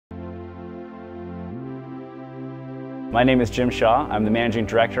My name is Jim Shaw. I'm the Managing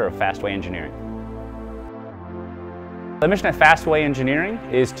Director of Fastway Engineering. The mission of Fastway Engineering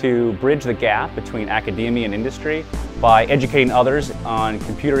is to bridge the gap between academia and industry by educating others on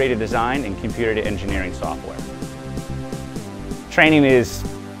computer-aided design and computer-aided engineering software. Training is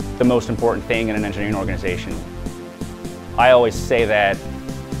the most important thing in an engineering organization. I always say that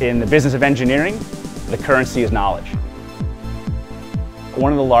in the business of engineering, the currency is knowledge.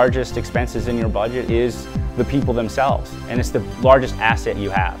 One of the largest expenses in your budget is the people themselves, and it's the largest asset you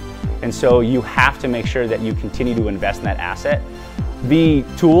have. And so you have to make sure that you continue to invest in that asset. The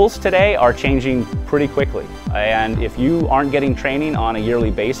tools today are changing pretty quickly, and if you aren't getting training on a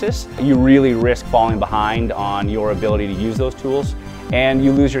yearly basis, you really risk falling behind on your ability to use those tools, and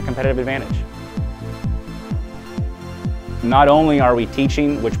you lose your competitive advantage. Not only are we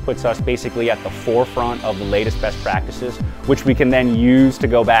teaching, which puts us basically at the forefront of the latest best practices, which we can then use to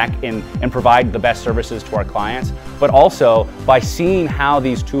go back and provide the best services to our clients, but also by seeing how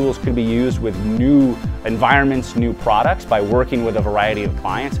these tools could be used with new environments, new products, by working with a variety of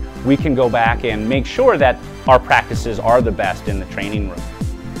clients, we can go back and make sure that our practices are the best in the training room.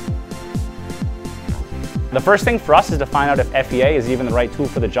 The first thing for us is to find out if FEA is even the right tool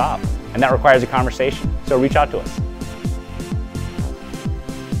for the job, and that requires a conversation, so reach out to us.